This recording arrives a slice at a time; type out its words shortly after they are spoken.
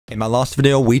In my last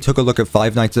video, we took a look at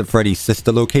Five Nights at Freddy's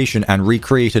sister location and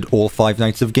recreated all 5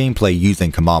 nights of gameplay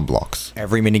using command blocks.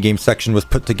 Every minigame section was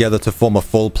put together to form a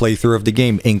full playthrough of the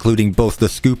game, including both the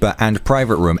scooper and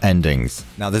private room endings.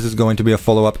 Now this is going to be a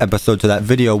follow-up episode to that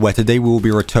video, where today we will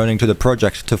be returning to the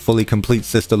project to fully complete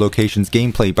sister locations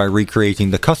gameplay by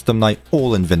recreating the Custom Night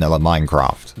all in vanilla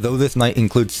Minecraft. Though this night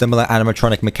includes similar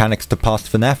animatronic mechanics to past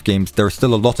FNAF games, there is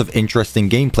still a lot of interesting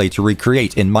gameplay to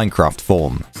recreate in Minecraft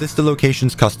form. Sister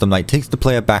Locations Custom Night takes the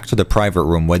player back to the private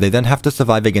room, where they then have to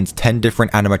survive against 10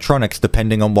 different animatronics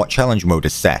depending on what challenge mode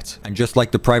is set. And just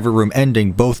like the private room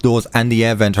ending, both doors and the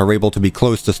air vent are able to be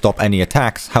closed to stop any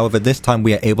attacks. However, this time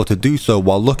we are able to do so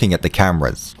while looking at the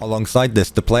cameras. Alongside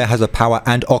this, the player has a power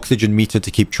and oxygen meter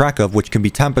to keep track of, which can be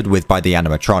tampered with by the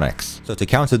animatronics. So to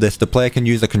counter this, the player can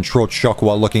use a controlled shock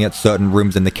while looking at certain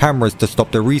rooms in the cameras to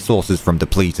stop the resources from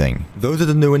depleting. Those are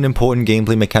the new and important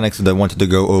gameplay mechanics that I wanted to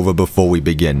go over before we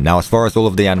begin. Now, as far as all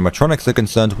of the animatronics are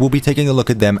concerned, we'll be taking a look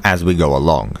at them as we go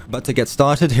along. But to get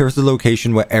started, here's the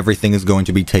location where everything is going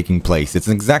to be taking place. It's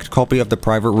an exact copy of the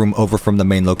private room over from the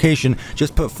main location,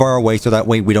 just put far away so that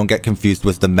way we don't get confused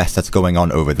with the mess that's going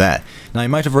on over there. Now, you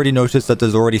might have already noticed that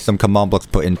there's already some command blocks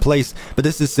put in place, but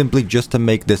this is simply just to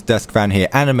make this desk fan here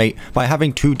animate by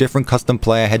having 2 different custom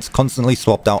player heads constantly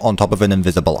swapped out on top of an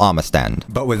invisible armor stand.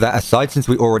 But with that aside, since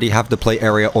we already have the play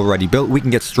area already built, we can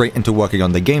get straight into working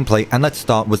on the gameplay, and let's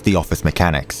start with the office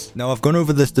mechanics. Now, I've gone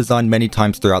over this design many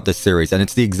times throughout this series, and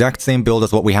it's the exact same build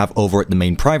as what we have over at the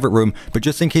main private room, but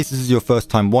just in case this is your first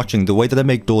time watching, the way that I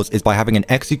make doors is by having an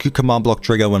execute command block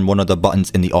trigger when one of the buttons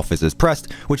in the office is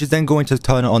pressed, which is then going to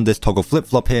turn on this toggle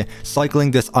flip-flop here, cycling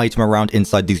this item around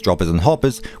inside these droppers and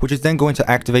hoppers, which is then going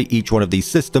to activate each one of these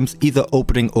systems, either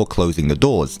opening or closing the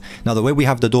doors. Now, the way we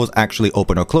have the doors actually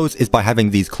open or close is by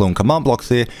having these clone command blocks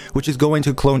here, which is going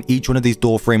to clone each one of these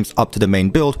door frames up to the main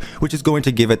build, which is going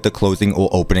to give it the closing or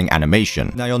opening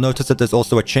animation. Now, you'll notice that there's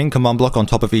also a chain command block on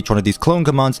top of each one of these clone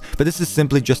commands, but this is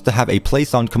simply just to have a play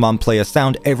sound command play a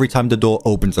sound every time the door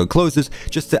opens or closes,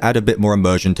 just to add a bit more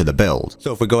immersion to the build.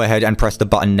 So if we go ahead and press the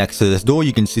button next to this door,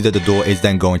 you can see that the door is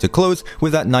then going to close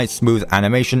with that nice smooth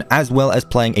animation, as well as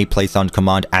playing a play sound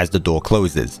command as the door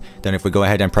closes. Then if we go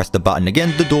ahead and press the button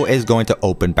again, the door is going to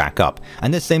open back up.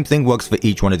 And this same thing works for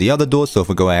each one of the other doors. So if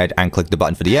we go ahead and click the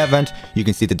button for the air vent, you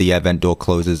can see that the air vent door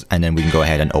closes, and then we can go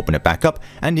ahead and open it back up.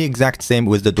 And the exact same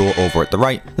with the door over at the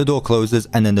right, the door closes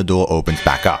and then the door opens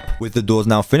back up. With the doors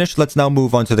now finished, let's now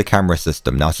move on to the camera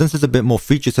system. Now, since there's a bit more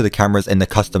features to the cameras in the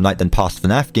Custom Night than past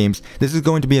FNAF games, this is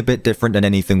going to be a bit different than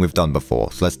anything we've done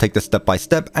before. So let's take this step by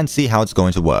step and see how it's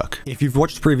going to work. If you've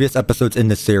watched previous episodes in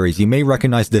this series, you may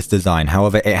recognize this design.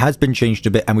 However, it has been changed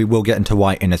a bit, and we will get into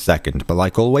why in a second. But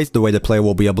like always, the way the player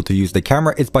will be able to use the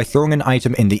camera is by throwing an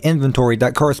item in the inventory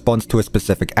that corresponds to a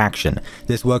specific action.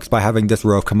 This works by having this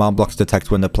row of command blocks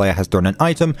detect when the player has thrown an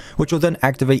item, which will then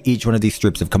activate each one of these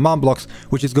strips of command blocks,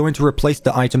 which is going to replace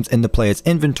the items in the player's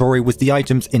inventory with the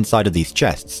items inside of these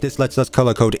chests. This lets us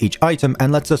color code each item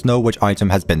and lets us know which item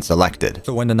has been selected.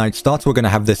 So when the night starts, we're going to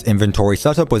have this inventory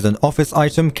setup with an office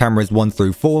item, cameras 1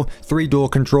 through 4, 3 door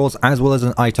controls, as well as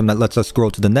an item that lets us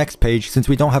scroll to the next page, since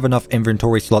we don't have enough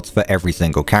inventory slots for every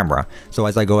single camera. So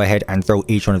as I go ahead and throw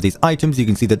each one of these items, you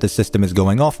can see that the system is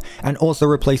going off and also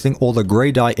replacing all the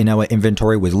gray dye in our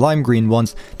inventory with lime green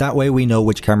ones. That way we know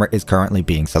which camera is currently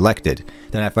being selected.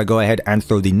 Then if I go ahead and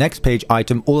throw the next page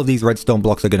item, all of these redstone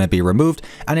blocks are going to be removed,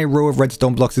 and a row of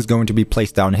redstone blocks is going to be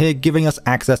placed down here, giving us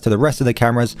access to the rest of the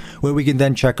cameras, where we can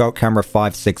then check out camera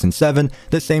 5, 6, and 7,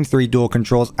 the same 3 door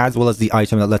controls, as well as the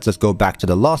item that lets us go back to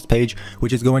the last page,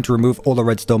 which is going to remove all the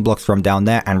redstone blocks from down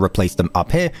there and replace them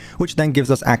up here, which then gives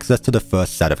us access to the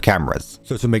first set of cameras.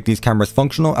 So to make these cameras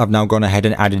functional, I've now gone ahead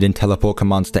and added in teleport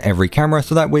commands to every camera,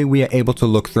 so that way we are able to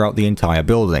look throughout the entire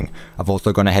building. I've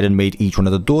also gone ahead and made each one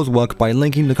of the doors work by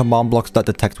linking the command blocks that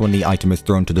detect when the item is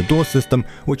thrown to the door system,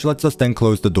 which lets us then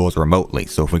close the doors remotely.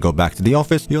 So if we go back to the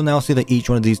office, you'll now see that each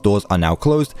one of these doors are now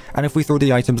closed, and if we throw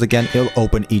the items again, it'll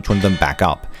open each one of them back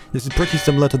up. This is pretty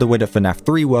similar to the way that FNAF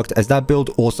 3 worked, as that build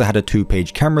also had a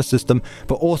 2-page camera system,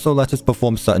 but also let us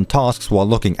perform certain tasks while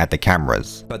looking at the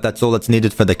cameras. But that's all that's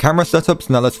needed for the camera setup,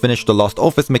 so now let's finish the last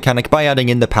office mechanic by adding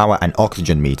in the power and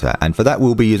oxygen meter, and for that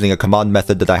we'll be using a command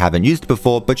method that I haven't used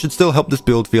before, but should still help this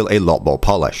build feel a lot more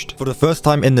polished. For the first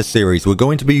time in this series, we're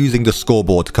going to be using the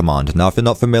scoreboard command. Now, if you're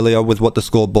not familiar with what the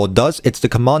scoreboard does, it's the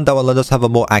command that will let us have a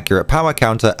more accurate power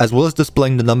counter, as well as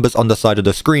displaying the numbers on the side of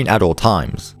the screen at all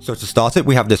times. So to start it,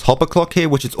 we have this hopper clock here,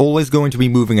 which is always going to be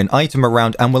moving an item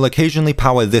around, and will occasionally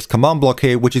power this command block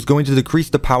here, which is going to decrease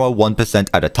the power 1%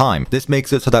 at a time. This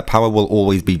makes it so that power will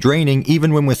always be draining,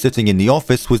 even when we're sitting in the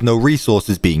office with no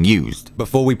resources being used.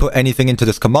 Before we put anything into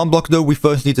this command block though, we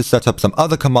first need to to set up some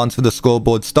other commands for the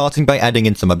scoreboard, starting by adding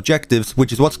in some objectives,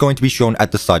 which is what's going to be shown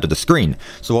at the side of the screen.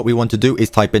 So what we want to do is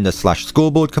type in the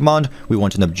 /scoreboard command, we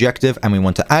want an objective, and we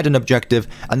want to add an objective,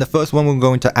 and the first one we're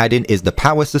going to add in is the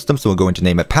power system, so we're going to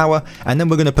name it power, and then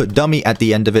we're going to put dummy at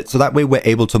the end of it, so that way we're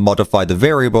able to modify the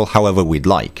variable however we'd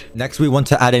like. Next we want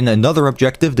to add in another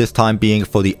objective, this time being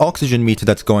for the oxygen meter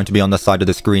that's going to be on the side of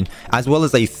the screen, as well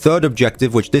as a third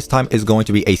objective, which this time is going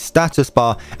to be a status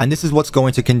bar, and this is what's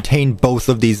going to contain both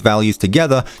of these values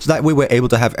together, so that way we're able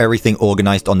to have everything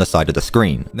organized on the side of the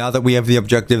screen. Now that we have the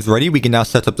objectives ready, we can now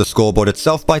set up the scoreboard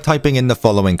itself by typing in the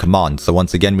following command. So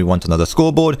once again, we want another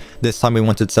scoreboard. This time we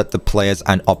want to set the players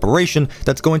and operation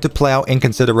that's going to play out in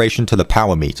consideration to the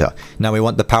power meter. Now we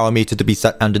want the power meter to be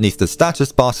set underneath the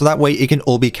status bar, so that way it can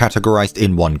all be categorized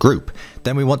in one group.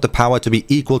 Then we want the power to be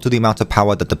equal to the amount of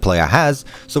power that the player has,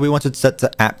 so we want it set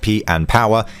to @p and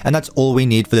power, and that's all we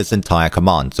need for this entire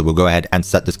command. So we'll go ahead and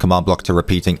set this command block to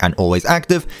repeating and always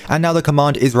active, and now the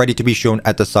command is ready to be shown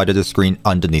at the side of the screen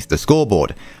underneath the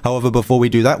scoreboard. However, before we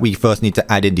do that, we first need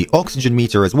to add in the oxygen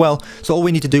meter as well, so all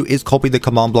we need to do is copy the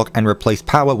command block and replace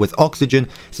power with oxygen,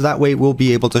 so that way we'll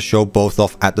be able to show both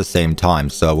off at the same time.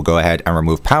 So we'll go ahead and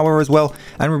remove power as well,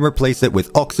 and we'll replace it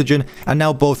with oxygen, and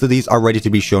now both of these are ready to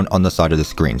be shown on the side of the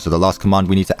screen. So the last command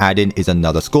we need to add in is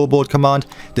another scoreboard command.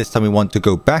 This time we want to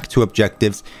go back to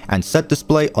objectives and set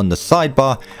display on the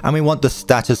sidebar, and we want the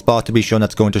status bar to be shown.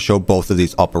 That's going to show both of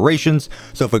these operations.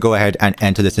 So if we go ahead and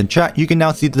enter this in chat, you can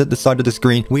now see that at the side of the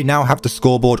screen we now have the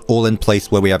scoreboard all in place,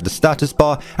 where we have the status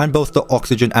bar and both the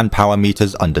oxygen and power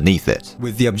meters underneath it.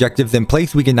 With the objectives in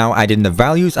place, we can now add in the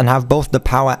values and have both the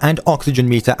power and oxygen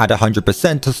meter at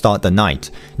 100% to start the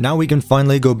night. Now we can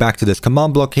finally go back to this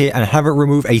command block here and have it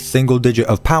remove a single digit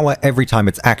of power every time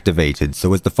it's activated.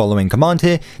 So as the following command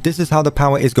here, this is how the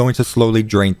power is going to slowly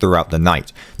drain throughout the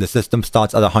night. The system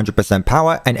starts at 100%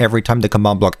 power, and every time the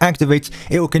command block activates,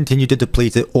 it will continue to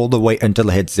deplete it all the way until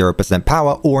it hits 0%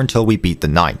 power, or until we beat the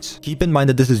night. Keep in mind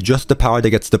that this is just the power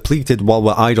that gets depleted while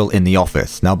we're idle in the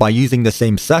office. Now by using the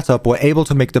same setup, we're able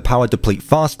to make the power deplete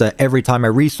faster every time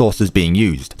a resource is being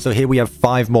used. So here we have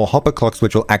 5 more hopper clocks,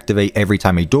 which will activate every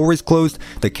time a door is closed,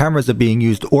 the cameras are being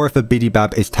used, or if a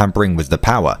bidybab is tampering with the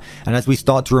power. And as we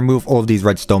start to remove all of these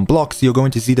redstone blocks, you're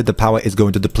going to see that the power is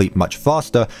going to deplete much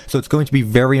faster, so it's going to be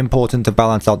very important to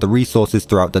balance out the resources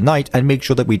throughout the night and make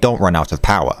sure that we don't run out of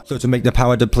power. So to make the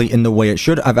power deplete in the way it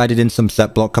should, I've added in some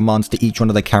set block commands to each one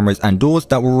of the cameras and doors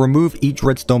that will remove each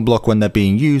redstone block when they're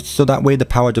being used, so that way the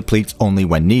power depletes only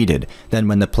when needed. Then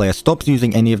when the player stops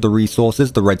using any of the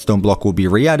resources, the redstone block will be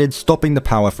re-added, stopping the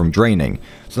power from draining.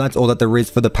 So that's all that there is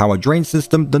for the power drain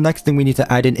system. The next thing we need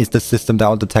to add in is the system that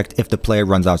will detect if the player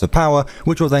runs out of power,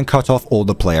 which will then cut off all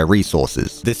the player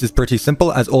resources. This is pretty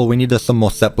simple, as all we need are some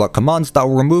more set block commands that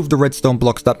will remove the redstone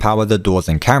blocks that power the doors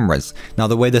and cameras. Now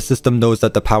the way the system knows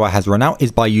that the power has run out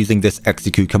is by using this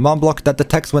execute command block that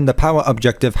detects when the power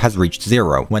objective has reached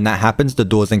 0. When that happens, the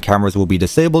doors and cameras will be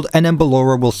disabled, and then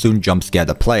Ballora will soon jump scare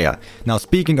the player. Now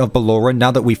speaking of Ballora,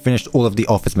 now that we've finished all of the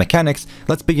office mechanics,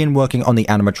 let's begin working on the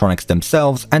animatronics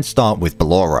themselves and start with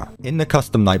Ballora. In the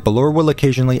custom night, Ballora will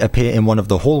occasionally appear in one of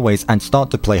the hallways and start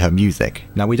to play her music.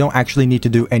 Now we don't actually need to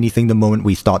do anything the moment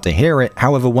we start to hear it,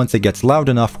 however once it gets loud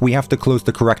enough, we have to close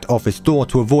the correct office door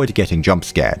to avoid getting jump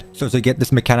scared. So to get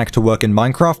this mechanic to work in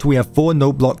Minecraft, we have 4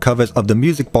 note block covers of the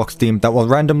music box theme that will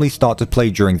randomly start to play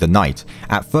during the night.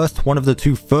 At first, one of the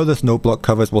 2 furthest note block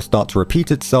covers will start to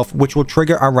repeat itself, which will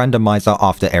trigger our randomizer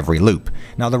after every loop.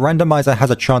 Now the randomizer has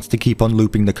a chance to keep on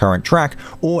looping the current track,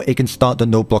 or it can start the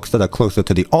note blocks that are closer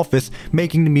to the office,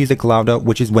 making the music louder,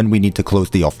 which is when we need to close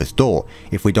the office door.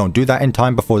 If we don't do that in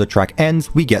time before the track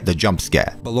ends, we get the jump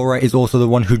scare. Ballora is also the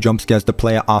one who jump scares the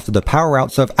player after the power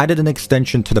out, so I've added an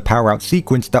extension to the power out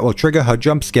sequence that will trigger her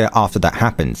jump scare after that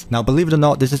happens. Now believe it or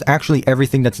not, this is actually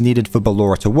everything that's needed for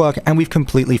Ballora to work, and we've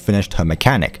completely finished her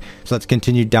mechanic. So let's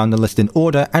continue down the list in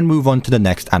order and move on to the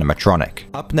next animatronic.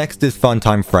 Up next is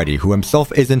Funtime Freddy, who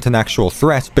himself isn't an actual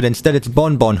threat, but instead it's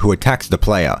Bonbon who attacks the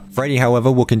player. Freddy,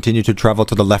 however, will continue to travel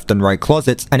to the left and right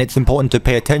closets, and it's important to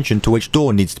pay attention to which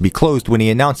door needs to be closed when he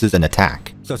announces an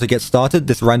attack. So to get started,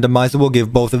 this randomizer will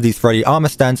give both of these Freddy armor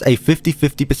stands a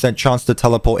 50-50% chance to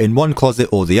teleport in one closet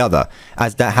or the other.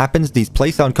 As that happens, these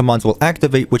play sound commands will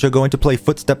activate, which are going to play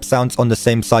footstep sounds on the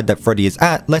same side that Freddy is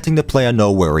at, letting the player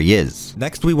know where he is.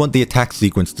 Next, we want the attack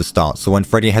sequence to start, so when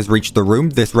Freddy has reached the room,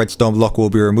 this redstone block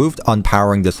will be removed,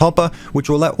 unpowering this hopper, which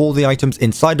will let all the items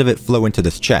inside of it flow into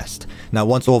this chest. Now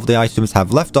once all of the items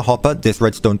have left the hopper, this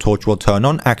redstone torch will turn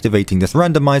on, activating this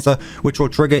randomizer, which will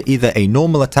trigger either a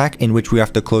normal attack in which we have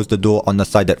have to close the door on the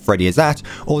side that Freddy is at,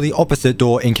 or the opposite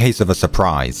door in case of a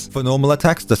surprise. For normal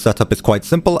attacks, the setup is quite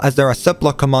simple, as there are set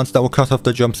block commands that will cut off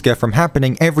the jump scare from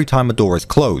happening every time a door is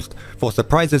closed. For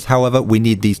surprises, however, we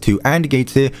need these two AND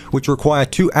gates here, which require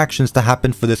two actions to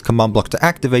happen for this command block to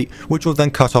activate, which will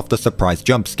then cut off the surprise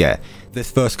jump scare. This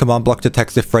first command block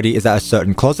detects if Freddy is at a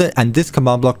certain closet, and this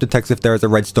command block detects if there is a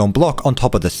redstone block on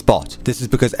top of the spot. This is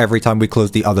because every time we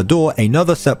close the other door,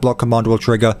 another set block command will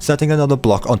trigger, setting another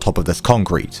block on top of this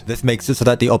concrete. This makes it so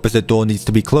that the opposite door needs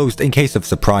to be closed in case of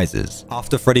surprises.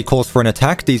 After Freddy calls for an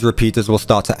attack, these repeaters will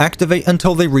start to activate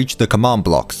until they reach the command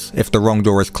blocks. If the wrong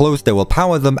door is closed, they will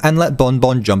power them and let Bon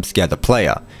Bon jump scare the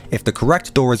player. If the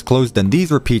correct door is closed, then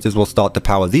these repeaters will start to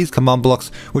power these command blocks,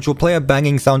 which will play a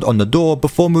banging sound on the door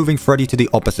before moving Freddy to the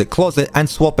opposite closet and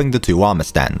swapping the two armor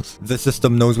stands. The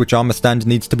system knows which armor stand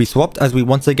needs to be swapped, as we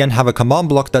once again have a command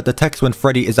block that detects when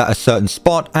Freddy is at a certain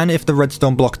spot and if the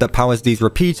redstone block that powers these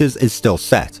repeaters is still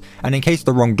set. And in case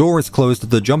the wrong door is closed,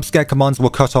 the jump scare commands will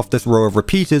cut off this row of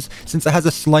repeaters, since it has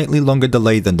a slightly longer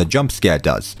delay than the jump scare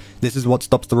does. This is what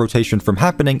stops the rotation from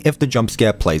happening if the jump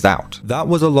scare plays out. That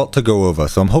was a lot to go over,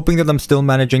 so I'm hoping that I'm still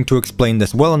managing to explain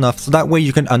this well enough so that way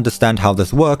you can understand how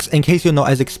this works in case you're not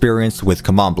as experienced with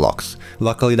command blocks.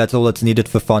 Luckily, that's all that's needed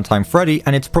for Funtime Freddy,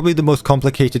 and it's probably the most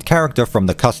complicated character from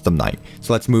the Custom Night.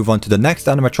 So let's move on to the next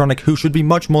animatronic, who should be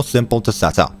much more simple to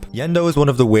set up. Yendo is one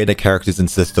of the weirder characters in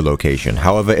Sister Location,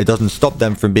 however it doesn't stop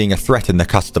them from being a threat in the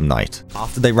Custom Night.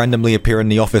 After they randomly appear in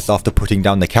the office after putting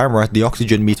down the camera, the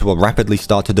oxygen meter will rapidly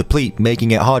start to deplete,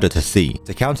 making it harder to see.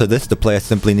 To counter this, the player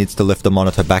simply needs to lift the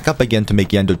monitor back up again to make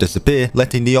Yendo disappear,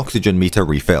 letting the oxygen meter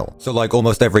refill. So like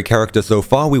almost every character so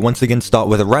far, we once again start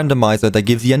with a randomizer that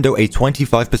gives Yendo a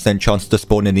 25% chance to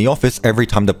spawn in the office every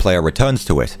time the player returns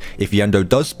to it. If Yendo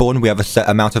does spawn, we have a set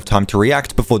amount of time to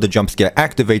react before the jump scare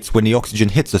activates when the oxygen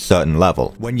hits a certain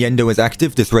level. When Yendo is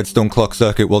active, this redstone clock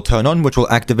circuit will turn on, which will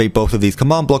activate both of these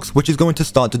command blocks, which is going to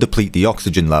start to deplete the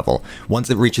oxygen level. Once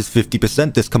it reaches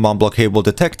 50%, this command block here will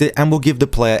detect it and will give the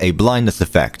player a blindness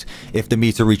effect. If the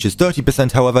meter reaches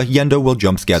 30%, however, Yendo will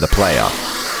jump scare the player.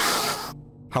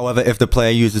 However, if the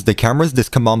player uses the cameras, this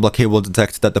command block here will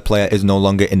detect that the player is no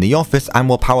longer in the office and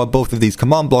will power both of these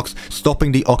command blocks,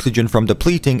 stopping the oxygen from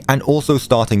depleting and also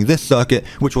starting this circuit,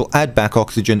 which will add back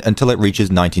oxygen until it reaches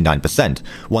 99%.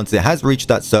 Once it has reached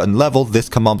that certain level, this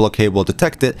command block here will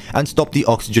detect it and stop the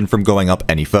oxygen from going up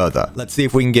any further. Let's see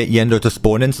if we can get Yendo to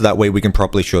spawn in so that way we can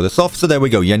properly show this off. So there we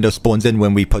go, Yendo spawns in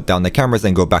when we put down the cameras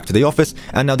and go back to the office,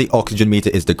 and now the oxygen meter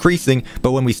is decreasing,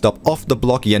 but when we stop off the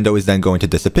block, Yendo is then going to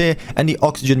disappear and the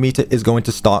oxygen meter is going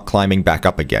to start climbing back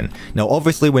up again. Now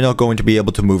obviously we're not going to be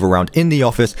able to move around in the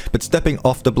office, but stepping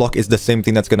off the block is the same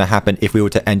thing that's going to happen if we were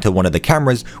to enter one of the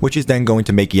cameras, which is then going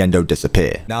to make Yendo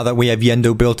disappear. Now that we have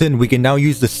Yendo built in, we can now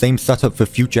use the same setup for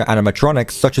future animatronics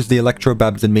such as the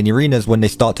Electrobabs and Mini-Arenas when they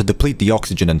start to deplete the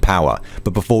oxygen and power.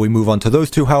 But before we move on to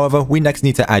those two, however, we next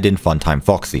need to add in Funtime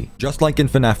Foxy. Just like in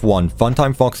FNAF 1,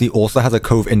 Funtime Foxy also has a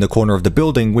cove in the corner of the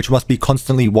building which must be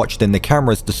constantly watched in the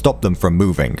cameras to stop them from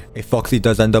moving. If Foxy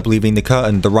does end up leaving the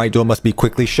curtain, the right door must be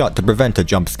quickly shut to prevent a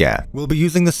jump scare. We'll be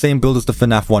using the same build as the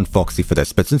FNAF 1 Foxy for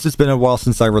this, but since it's been a while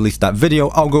since I released that video,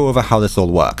 I'll go over how this all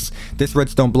works. This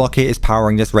redstone block here is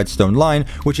powering this redstone line,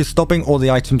 which is stopping all the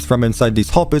items from inside these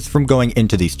hoppers from going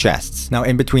into these chests. Now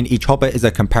in between each hopper is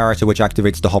a comparator which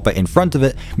activates the hopper in front of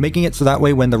it, making it so that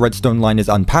way when the redstone line is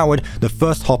unpowered, the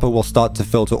first hopper will start to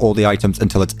filter all the items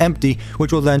until it's empty,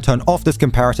 which will then turn off this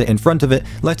comparator in front of it,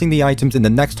 letting the items in the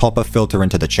next hopper filter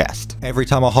into the chest. Every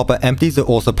time a hopper empties, it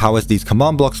also powers these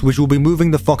command blocks, which will be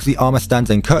moving the Foxy armor stands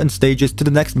and curtain stages to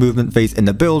the next movement phase in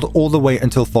the build all the way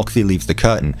until Foxy leaves the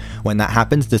curtain. When that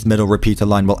happens, this middle repeater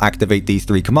line will activate these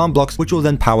three command blocks, which will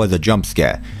then power the jump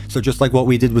scare. So just like what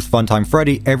we did with Funtime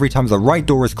Freddy, every time the right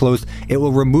door is closed, it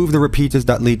will remove the repeaters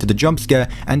that lead to the jump scare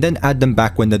and then add them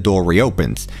back when the door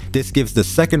reopens. This gives the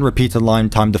second repeater line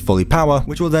time to fully power,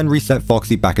 which will then reset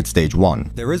Foxy back at stage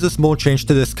 1. There is a small change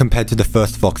to this compared to the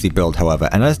first Foxy build, however,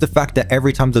 and that's the fact that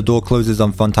every time the door closes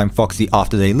on Funtime Foxy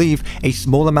after they leave, a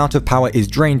small amount of power is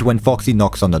drained when Foxy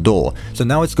knocks on the door. So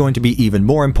now it's going to be even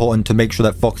more important to make sure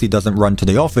that Foxy doesn't run to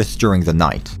the office during the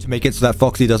night. To make it so that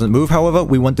Foxy doesn't move, however,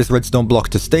 we want this redstone block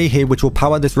to stay here, which will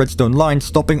power this redstone line,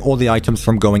 stopping all the items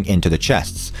from going into the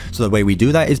chests. So the way we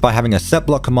do that is by having a set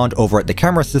block command over at the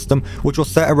camera system, which will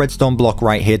set a redstone block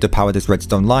right here to power this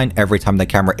redstone line every time the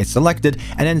camera is selected,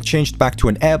 and then changed back to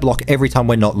an air block every time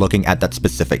we're not looking at that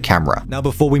specific camera. Now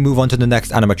before we move on to the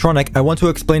next animatronic, I want to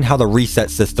explain how the reset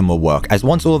system will work, as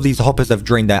once all of these hoppers have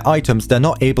drained their items, they're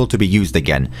not able to be used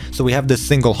again. So we have this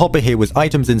single hopper here with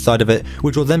items inside of it,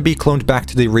 which will then be cloned back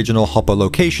to the original hopper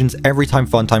locations every time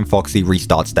Funtime Foxy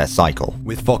restarts their cycle.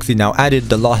 With Foxy now added,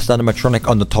 the last animatronic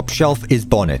on the top shelf is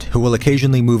Bonnet, who will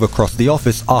occasionally move across the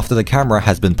office after the camera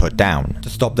has been put down. To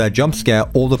stop their jump scare,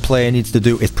 all the player needs to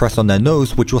do is press on their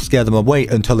nose, which will scare them away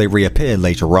until they reappear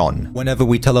later on. Whenever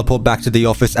we teleport back to the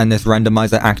office and this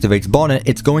randomizer activates Bonnet,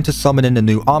 it's going to summon in a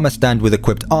new armor stand with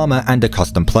equipped armor and a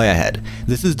custom player head.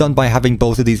 This is done by having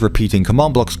both of these repeating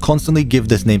command blocks constantly give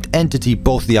this named entity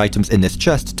both the items in this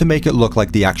chest to make it look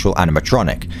like the actual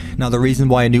animatronic. Now the reason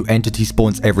why a new entity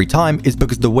spawns every time is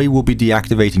because the way we'll be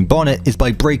deactivating Bonnet is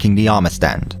by breaking the armor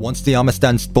stand. Once the armor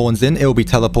stand spawns in, it will be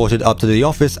teleported up to the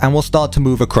office and will start to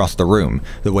move across the room.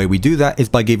 The way we do that is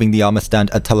by giving the armor stand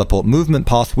a teleport movement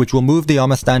path, which will move the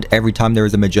armor stand every time there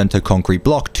is a magenta concrete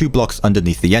block 2 blocks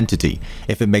underneath the entity.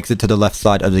 If it makes it to the left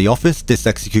side of the office, this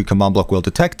execute command block will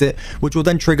detect it, which will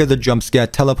then trigger the jump scare,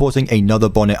 teleporting another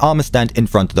Bonnet armor stand in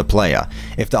front of the player.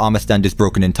 If the armor stand is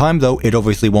broken in time though, it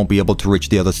obviously won't be able to reach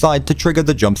the other side to trigger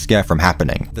the jump scare from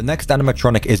happening. The next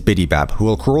animatronic is Bidybab, who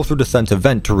will crawl through the center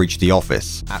vent to reach the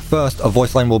office. At first, a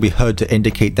voice line will be heard to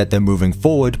indicate that they're moving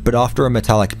forward, but after a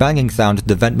metallic banging sound,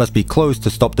 the vent must be closed to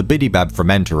stop the Bidybab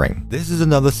from entering. This is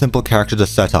another simple character to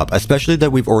set up, especially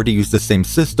that we've already used the same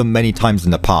system many times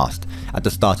in the past. At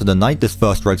the start of the night, this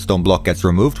first redstone block gets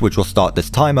removed, which will start this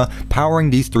timer, powering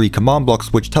these 3 command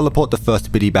blocks which teleport the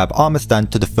first Bidybab armor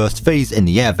stand to the first phase in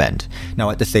the air vent. Now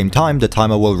at the same time, the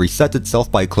timer will reset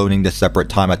itself by cloning this separate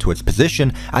timer to its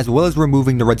position, as well as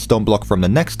removing the redstone block from the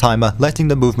next timer, letting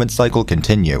the movement cycle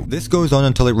continue. This goes on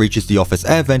until it reaches the office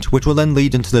air vent, which will then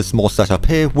lead into this small setup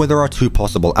here where there are 2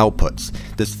 possible outputs.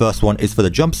 This first one is for the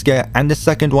jump scare, and the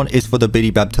second one is for the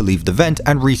Bidybab to leave the vent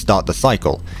and restart the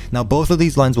cycle. Now both of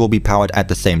these lines will be powered at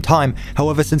the same time,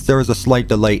 however since there is a slight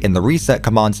delay in the reset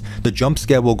commands, the jump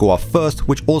scare will go off first,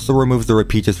 which also removes the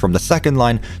repeaters from the second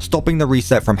line, stopping the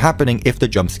reset from happening if the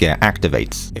jump scare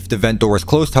activates. If the vent door is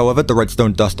closed however, the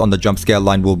redstone dust on the jump scare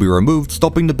line will be removed,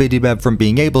 stopping the Bidybab from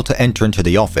being able to enter into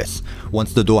the office.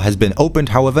 Once the door has been opened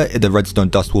however, the redstone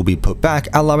dust will be put back,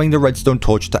 allowing the redstone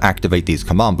torch to activate these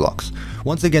command blocks.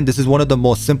 Once again, this is one of the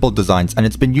more simple designs and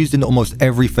it's been used in almost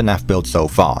every FNAF build so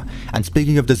far. And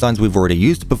speaking of designs we've already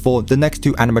used before, the next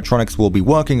 2 animatronics we'll be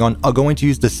working on are going to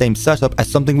use the same setup as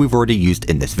something we've already used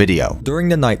in this video. During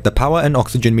the night, the power and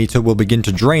oxygen meter will begin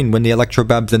to drain when the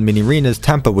Electrobabs and Mini-Renas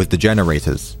tamper with the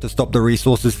generators. To stop the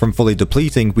resources from fully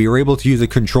depleting, we are able to use a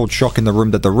controlled shock in the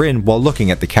room that they're in while looking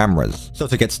at the cameras. So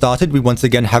to get started, we once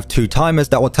again have 2 timers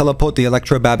that will teleport the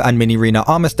Electrobab and Mini-Rena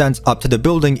armor stands up to the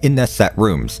building in their set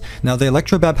rooms. Now the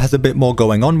Electrobab has a bit more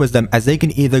going on with them, as they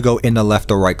can either go in the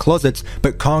left or right closets,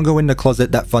 but can't go in the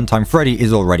closet that Funtime Freddy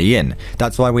is already in.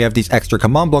 That's why we have these extra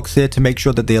command blocks here to make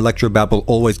sure that the Electrobab will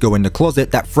always go in the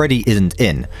closet that Freddy isn't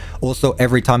in. Also,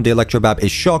 every time the Electrobab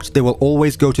is shocked, they will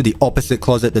always go to the opposite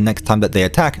closet the next time that they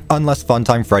attack, unless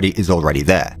Funtime Freddy is already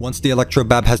there. Once the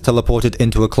Electrobab has teleported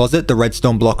into a closet, the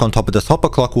redstone block on top of this hopper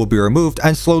clock will be removed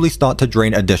and slowly start to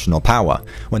drain additional power.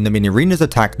 When the Mini-Renas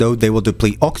attack though, they will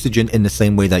deplete oxygen in the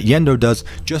same way that Yendo does,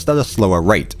 just at a slower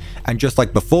rate. And just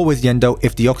like before with Yendo,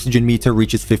 if the oxygen meter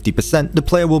reaches 50%, the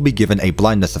player will be given a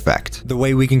blindness effect. The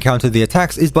way we can counter the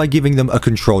attacks is by giving them a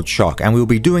controlled shock, and we'll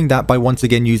be doing that by once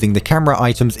again using the camera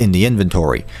items in the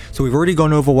inventory. So we've already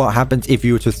gone over what happens if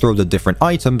you were to throw the different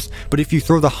items, but if you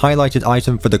throw the highlighted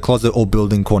item for the closet or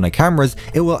building corner cameras,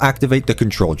 it will activate the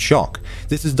controlled shock.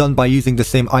 This is done by using the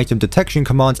same item detection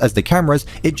commands as the cameras,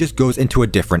 it just goes into a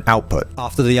different output.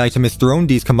 After the item is thrown,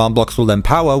 these command blocks will then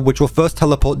power, which will first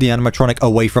teleport the animatronic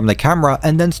away from the camera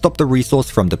and then stop the resource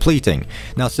from depleting.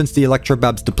 Now since the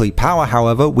Electrobabs deplete power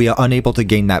however, we are unable to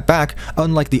gain that back,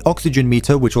 unlike the oxygen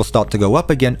meter which will start to go up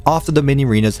again after the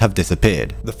Mini-Renas have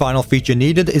disappeared. The final feature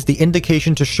needed is the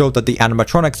indication to show that the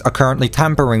animatronics are currently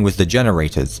tampering with the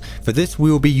generators. For this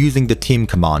we will be using the team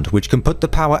command, which can put the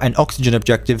power and oxygen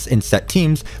objectives in set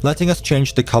teams, letting us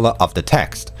change the color of the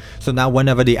text. So now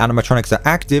whenever the animatronics are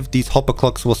active, these hopper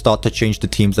clocks will start to change the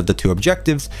teams of the 2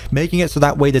 objectives, making it so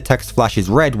that way the text flashes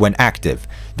red when active.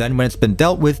 Then when it's been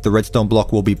dealt with, the redstone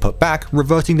block will be put back,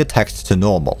 reverting the text to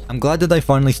normal. I'm glad that I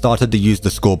finally started to use the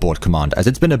scoreboard command, as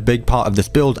it's been a big part of this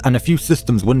build and a few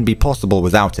systems wouldn't be possible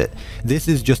without it. This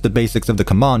is just the basics of the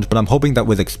command, but I'm hoping that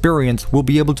with experience we'll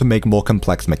be able to make more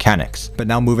complex mechanics. But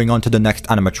now moving on to the next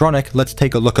animatronic, let's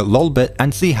take a look at Lolbit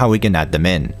and see how we can add them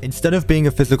in. Instead of being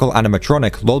a physical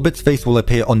animatronic, Lolbit's face will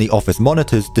appear on the office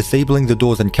monitors, disabling the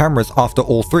doors and cameras after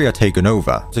all 3 are taken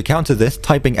over. To counter this,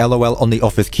 typing LOL on the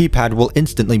office keypad will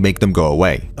instantly make them go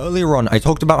away. Earlier on, I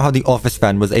talked about how the office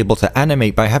fan was able to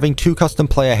animate by having two custom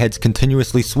player heads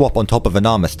continuously swap on top of an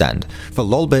armor stand. For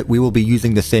lolbit, we will be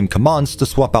using the same commands to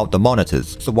swap out the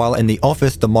monitors. So while in the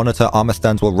office, the monitor armor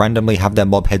stands will randomly have their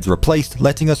mob heads replaced,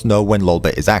 letting us know when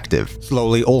lolbit is active.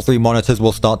 Slowly, all three monitors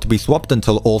will start to be swapped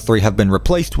until all three have been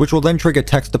replaced, which will then trigger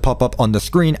text to pop up on the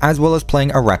screen as well as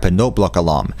playing a rapid note block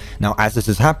alarm. Now as this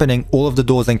is happening, all of the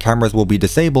doors and cameras will be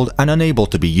disabled and unable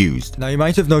to be used. Now you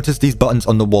might have noticed these buttons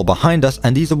on the wall behind us,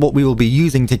 and these are what we will be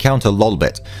using to counter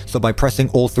lolbit. So by pressing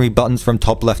all three buttons from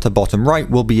top left to bottom right,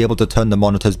 we'll be able to turn the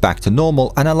monitors back to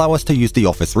normal and allow us to use the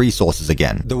office resources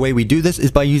again. The way we do this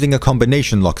is by using a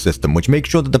combination lock system, which makes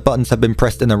sure that the buttons have been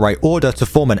pressed in the right order to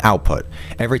form an output.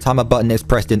 Every time a button is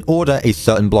pressed in order, a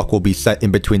certain block will be set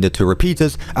in between the two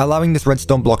repeaters, allowing this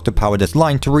redstone block to power this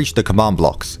line to reach the command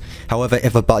blocks. However,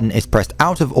 if a button is pressed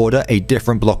out of order, a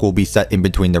different block will be set in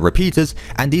between the repeaters,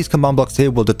 and these command blocks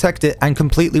here will detect it and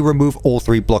completely remove all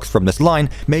three blocks from this line,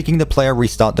 making the player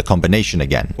restart the combination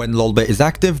again. When lolbit is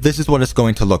active, this is what it's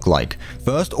going to look like.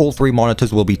 First, all three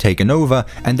monitors will be taken over,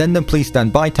 and then the please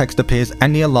stand by text appears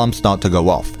and the alarms start to go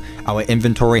off. Our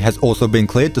inventory has also been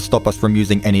cleared to stop us from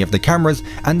using any of the cameras,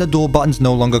 and the door buttons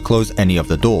no longer close any of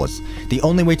the doors. The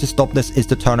only way to stop this is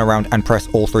to turn around and press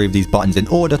all three of these buttons in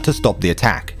order to stop the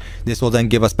attack. This will then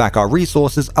give us back our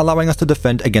resources, allowing us to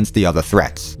defend against the other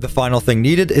threats. The final thing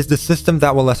needed is the system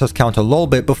that will let us counter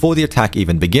lolbit before the attack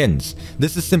even begins.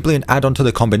 This is simply an add-on to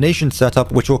the combination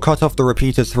setup, which will cut off the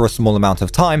repeaters for a small amount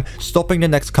of time, stopping the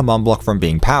next command block from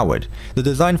being powered. The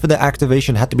design for the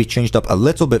activation had to be changed up a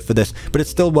little bit for this, but it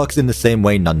still works in the same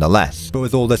way nonetheless. But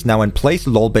with all this now in place,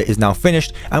 lolbit is now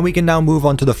finished, and we can now move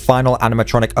on to the final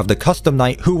animatronic of the Custom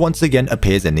Night, who once again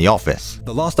appears in the office.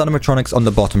 The last animatronics on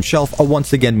the bottom shelf are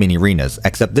once again mini arenas,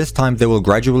 except this time they will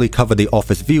gradually cover the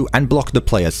office view and block the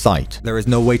player's sight. There is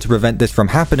no way to prevent this from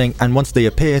happening, and once they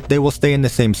appear, they will stay in the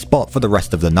same spot for the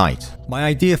rest of the night. My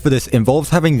idea for this involves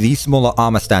having these smaller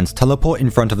armor stands teleport in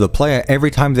front of the player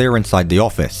every time they are inside the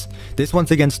office. This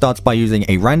once again starts by using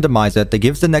a randomizer that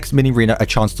gives the next mini arena a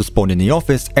chance to spawn in the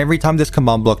office every time this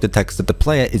command block detects that the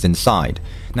player is inside.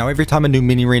 Now every time a new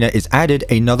mini arena is added,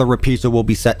 another repeater will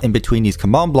be set in between these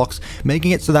command blocks,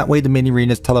 making it so that way the mini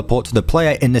arenas teleport to the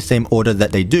player in the same order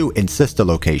that they do in sister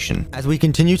location. As we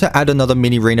continue to add another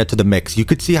mini arena to the mix, you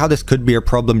could see how this could be a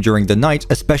problem during the night,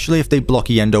 especially if they block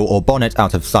Yendo or Bonnet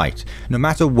out of sight. No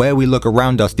matter where we look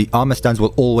around us, the armor stands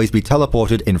will always be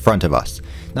teleported in front of us.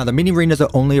 Now the mini arenas are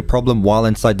only a problem while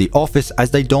inside the office,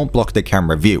 as they don't block the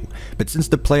camera view, but since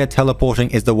the player teleporting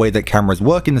is the way that cameras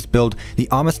work in this build, the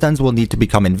armor stands will need to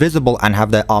become invisible and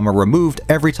have their armor removed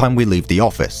every time we leave the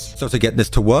office. So to get this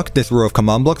to work, this row of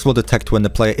command blocks will detect when the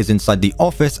player is inside the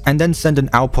office and then send an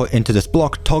output into this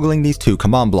block, toggling these two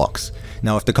command blocks.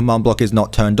 Now if the command block is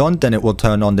not turned on, then it will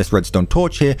turn on this redstone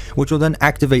torch here, which will then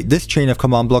activate this chain of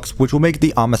command blocks, which will make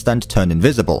the armor stand turn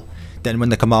invisible. Then when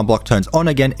the command block turns on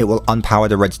again, it will unpower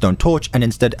the redstone torch and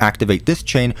instead activate this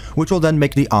chain, which will then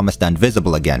make the armor stand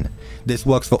visible again. This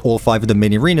works for all 5 of the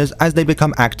mini arenas as they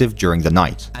become active during the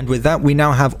night. And with that, we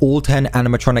now have all 10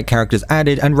 animatronic characters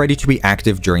added and ready to be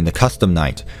active during the custom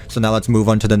night. So now let's move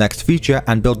on to the next feature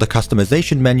and build the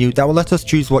customization menu that will let us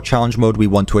choose what challenge mode we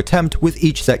want to attempt with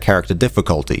each set character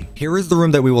difficulty. Here is the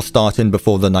room that we will start in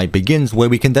before the night begins, where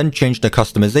we can then change the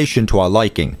customization to our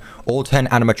liking. All 10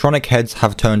 animatronic heads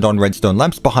have turned on redstone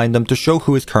lamps behind them to show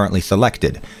who is currently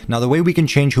selected. Now the way we can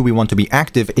change who we want to be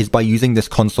active is by using this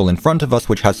console in front of us,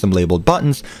 which has some labeled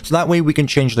buttons, so that way we can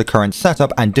change the current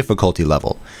setup and difficulty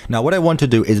level. Now what I want to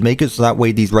do is make it so that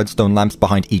way these redstone lamps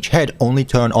behind each head only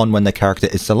turn on when the character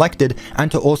is selected,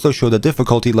 and to also show the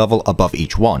difficulty level above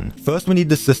each one. First we need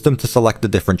the system to select the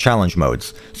different challenge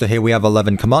modes. So here we have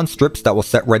 11 command strips that will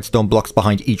set redstone blocks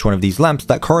behind each one of these lamps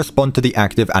that correspond to the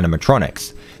active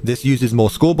animatronics. This uses more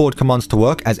scoreboard commands to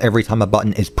work, as every time a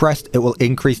button is pressed, it will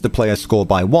increase the player's score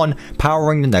by 1,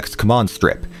 powering the next command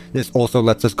strip. This also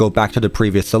lets us go back to the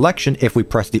previous selection if we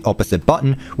press the opposite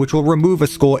button, which will remove a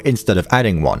score instead of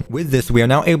adding one. With this, we are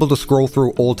now able to scroll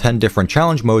through all 10 different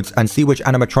challenge modes and see which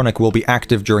animatronic will be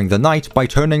active during the night by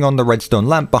turning on the redstone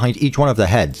lamp behind each one of the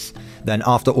heads. Then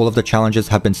after all of the challenges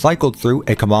have been cycled through,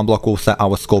 a command block will set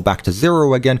our score back to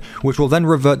 0 again, which will then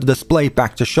revert the display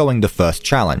back to showing the first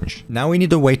challenge. Now we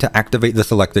need a way to activate the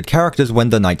selected characters when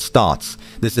the night starts.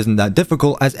 This isn't that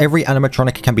difficult, as every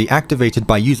animatronic can be activated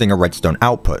by using a redstone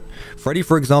output. Freddy,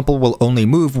 for example, will only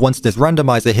move once this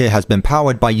randomizer here has been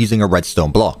powered by using a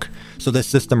redstone block. So this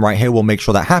system right here will make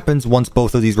sure that happens once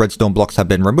both of these redstone blocks have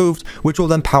been removed, which will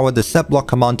then power the set block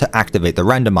command to activate the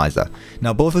randomizer.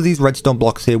 Now both of these redstone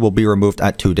blocks here will be removed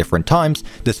at 2 different times,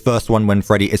 this first one when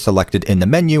Freddy is selected in the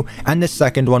menu, and this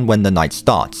second one when the night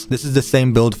starts. This is the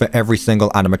same build for every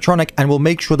single animatronic and will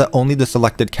make sure that only the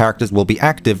selected characters will be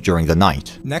active during the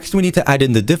night. Next we need to add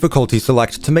in the difficulty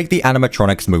select to make the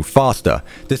animatronics move faster.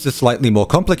 This is slightly more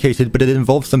complicated, but it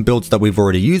involves some builds that we've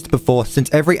already used before,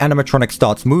 since every animatronic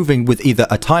starts moving with either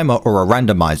a timer or a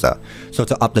randomizer. So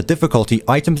to up the difficulty,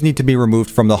 items need to be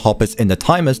removed from the hoppers in the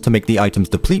timers to make the items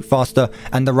deplete faster,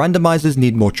 and the randomizers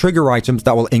need more trigger items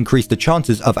that will increase the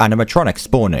chances of animatronics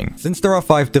spawning. Since there are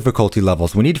 5 difficulty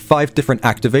levels, we need 5 different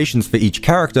activations for each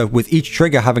character, with each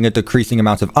trigger having a decreasing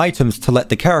amount of items to let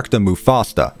the character move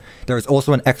faster. There is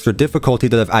also an extra difficulty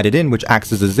that I've added in which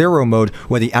acts as a 0 mode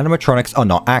where the animatronics are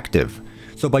not active.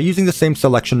 So by using the same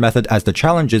selection method as the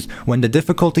challenges, when the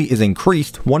difficulty is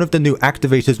increased, one of the new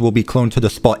activators will be cloned to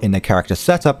the spot in the character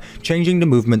setup, changing the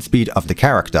movement speed of the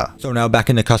character. So now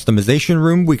back in the customization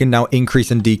room, we can now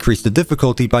increase and decrease the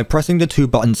difficulty by pressing the 2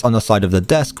 buttons on the side of the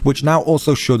desk, which now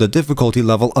also show the difficulty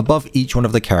level above each one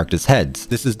of the characters' heads.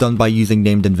 This is done by using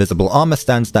named invisible armor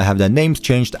stands that have their names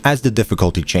changed as the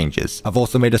difficulty changes. I've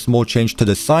also made a small change to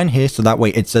the sign here, so that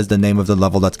way it says the name of the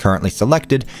level that's currently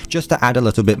selected, just to add a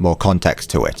little bit more context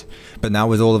to it. But now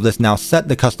with all of this now set,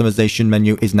 the customization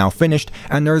menu is now finished,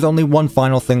 and there is only one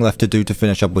final thing left to do to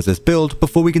finish up with this build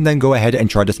before we can then go ahead and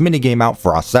try this minigame out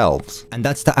for ourselves. And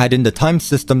that's to add in the time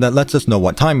system that lets us know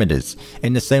what time it is.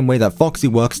 In the same way that Foxy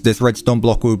works, this redstone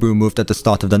block will be removed at the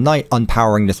start of the night,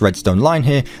 unpowering this redstone line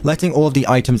here, letting all of the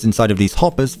items inside of these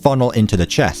hoppers funnel into the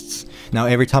chests. Now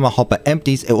every time a hopper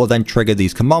empties, it will then trigger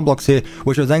these command blocks here,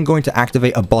 which are then going to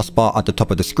activate a boss bar at the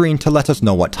top of the screen to let us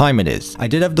know what time it is. I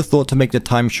did have the thought to make the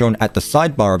time shown at the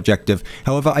sidebar objective,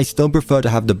 however I still prefer to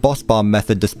have the boss bar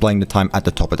method displaying the time at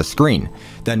the top of the screen.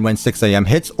 Then when 6 AM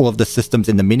hits, all of the systems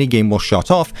in the minigame will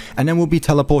shut off, and then we'll be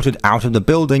teleported out of the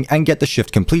building and get the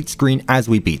shift complete screen as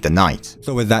we beat the night.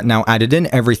 So with that now added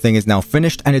in, everything is now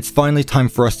finished, and it's finally time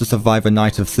for us to survive a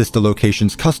night of Sister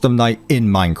Location's Custom Night in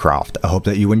Minecraft. I hope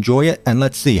that you enjoy it, and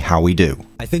let's see how we do.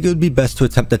 I think it would be best to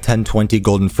attempt the 1020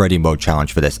 Golden Freddy mode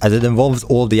challenge for this, as it involves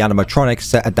all of the animatronics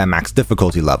set at their max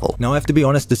difficulty level. Now I have to be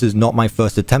honest, this is not my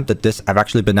first attempt at this. I've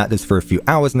actually been at this for a few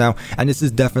hours now, and this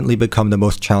has definitely become the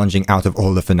most challenging out of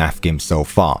all the FNAF games so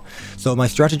far. So my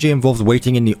strategy involves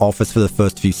waiting in the office for the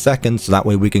first few seconds, so that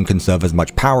way we can conserve as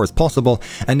much power as possible,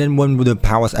 and then when the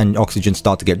power and oxygen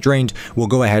start to get drained, we'll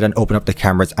go ahead and open up the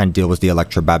cameras and deal with the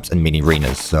Electrobabs and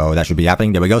mini-arenas. So that should be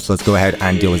happening. There we go. So let's go ahead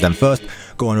and deal with them first.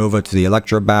 Going over to the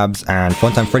Electrobabs, and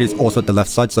Funtime Freddy is also at the left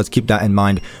side, so let's keep that in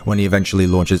mind when he eventually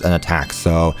launches an attack.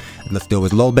 So let's deal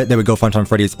with Lolbit. There we go. Funtime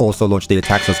Freddy has also launched the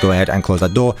attack, so let's go ahead and close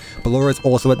that door. Ballora is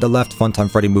also at the left. Funtime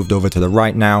Freddy moved over to the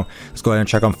right now. Let's go ahead and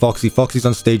check on Foxy. Foxy's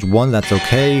on stage 1. That's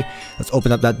okay. Let's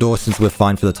open up that door since we're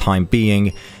fine for the time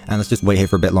being, and let's just wait here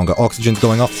for a bit longer. Oxygen's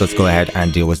going off, so let's go ahead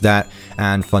and deal with that.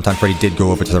 And Funtime Freddy did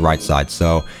go over to the right side,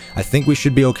 so I think we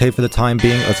should be okay for the time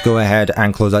being. Let's go ahead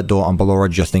and close that door on Ballora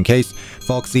just in case.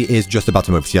 Foxy is just about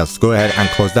to move, so yes, go ahead and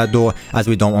close that door, as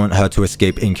we don't want her to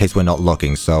escape in case we're not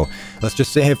looking. So let's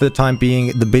just sit here for the time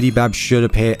being. The Biddy Bab should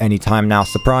appear anytime now.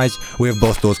 Surprise, we have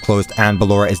both doors closed, and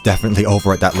Ballora is definitely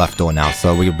over at that left door now,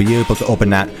 so we'll be able to open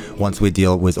that once we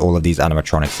deal with all of these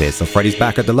animatronics here. So Freddy's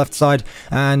back at the left side,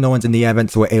 and no one's in the air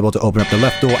vent, so we're able to open up the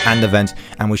left door and the vent,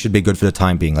 and we should be good for the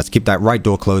time being. Let's keep that right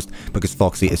door closed because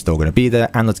Foxy is still going to be there,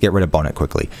 and let's get rid of Bonnet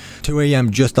quickly. 2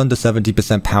 AM, just under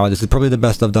 70% power. This is probably the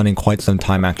best I've done in quite some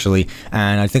time actually,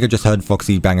 and I think I just heard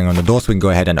Foxy banging on the door, so we can go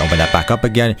ahead and open that back up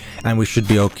again, and we should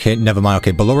be okay. Never mind.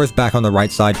 Okay, Ballora's back on the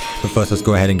right side, but first let's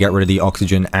go ahead and get rid of the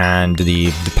oxygen and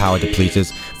the power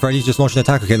depleters. Freddy's just launched an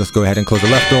attack. Okay, let's go ahead and close the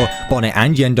left door. Bonnet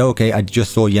and Yendo. Okay, I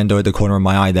just saw Yendo at the corner of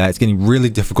my eye there. It's getting really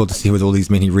difficult to see with all these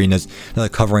mini arenas that are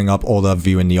covering up all the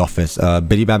view in the office.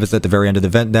 Biddy Bab is at the very end of the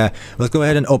vent there. Let's go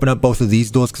ahead and open up both of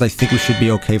these doors because I think we should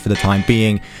be okay for the time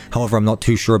being. However, I'm not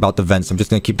too sure about the vents. I'm just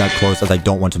going to keep that closed as I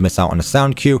don't want to miss out on a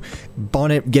sound cue.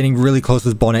 Bonnet getting really close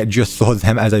with Bonnet. Just saw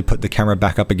them as I put the camera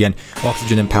back up again.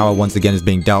 Oxygen and power once again is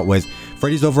being dealt with.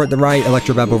 Freddy's over at the right,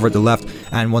 Electrobab over at the left,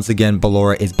 and once again,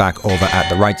 Ballora is back over at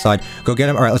the right side. Go get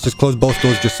him. Alright, let's just close both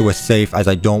doors just so we're safe, as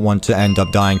I don't want to end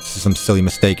up dying to some silly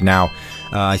mistake now.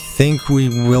 I think we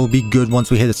will be good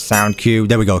once we hit a sound cue.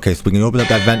 There we go. Okay, so we can open up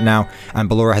that vent now, and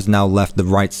Ballora has now left the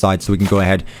right side, so we can go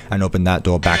ahead and open that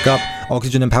door back up.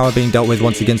 Oxygen and power being dealt with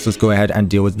once again, so let's go ahead and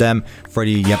deal with them.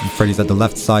 Freddy, yep, Freddy's at the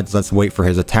left side, so let's wait for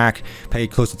his attack. Pay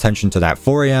close attention to that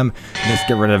 4 AM. Let's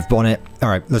get rid of Bonnet.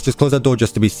 Alright, let's just close that door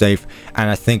just to be safe, and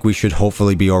I think we should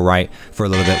hopefully be alright for a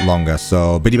little bit longer.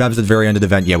 So, Biddy Babs at the very end of the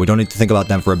vent. Yeah, we don't need to think about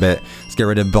them for a bit. Let's get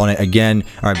rid of Bonnet again.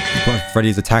 Alright,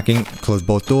 Freddy's attacking. Close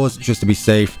both doors just to be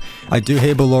safe. I do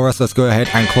hear Ballora, so let's go ahead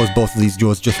and close both of these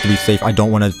doors just to be safe. I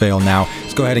don't want to fail now.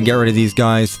 Let's go ahead and get rid of these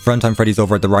guys. Funtime Freddy's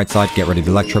over at the right side. Get rid of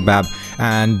the Electrobab.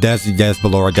 And there's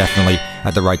Ballora definitely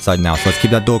at the right side now. So let's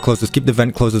keep that door closed. Let's keep the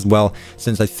vent closed as well,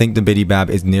 since I think the Biddy Bab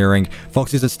is nearing.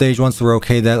 Foxy's at stage 1, so we're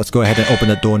okay there. Let's go ahead and open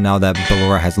that door now that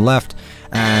Ballora has left.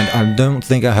 And I don't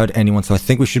think I heard anyone, so I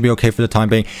think we should be okay for the time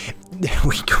being.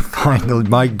 We can finally,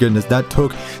 my goodness, that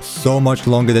took so much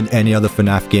longer than any other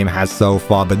FNAF game has so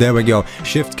far, but there we go.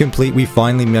 Shift complete. We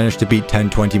finally managed to beat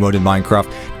 1020 mode in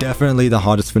Minecraft. Definitely the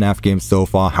hardest FNAF game so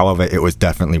far, however, it was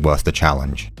definitely worth the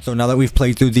challenge. So now that we've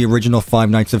played through the original 5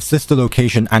 nights of Sister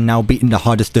Location and now beaten the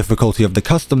hardest difficulty of the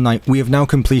Custom Night, we have now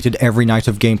completed every night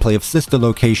of gameplay of Sister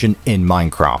Location in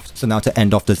Minecraft. So now to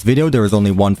end off this video, there is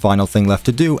only one final thing left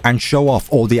to do and show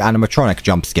off all the animatronic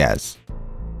jump scares.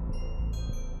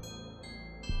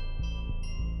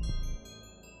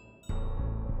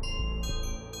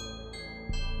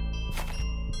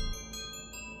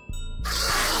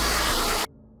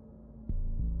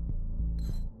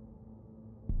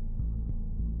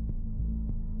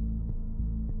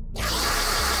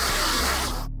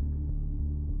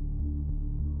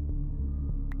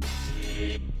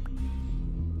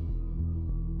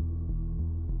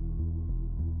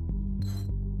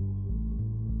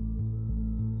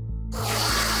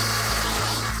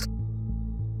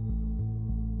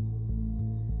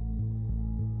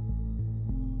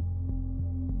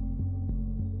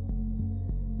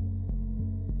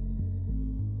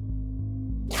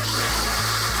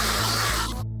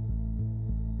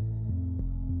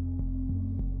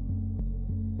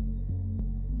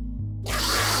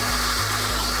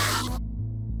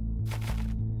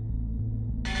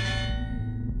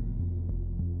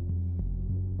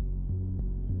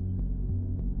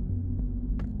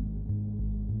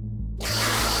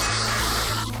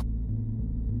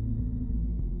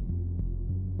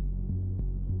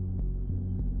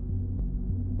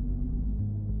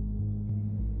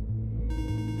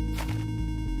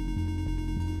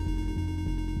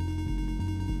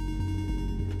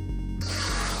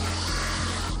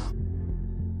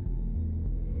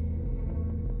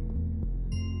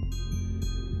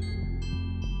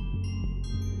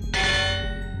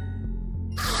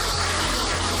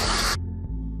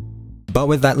 But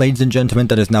with that, ladies and gentlemen,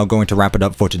 that is now going to wrap it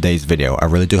up for today's video. I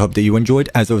really do hope that you enjoyed,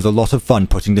 as it was a lot of fun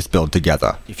putting this build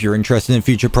together. If you're interested in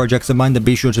future projects of mine, then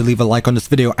be sure to leave a like on this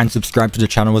video and subscribe to the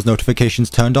channel with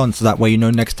notifications turned on, so that way you know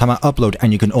next time I upload,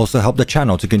 and you can also help the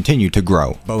channel to continue to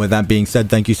grow. But with that being said,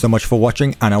 thank you so much for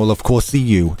watching, and I will of course see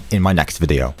you in my next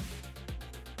video.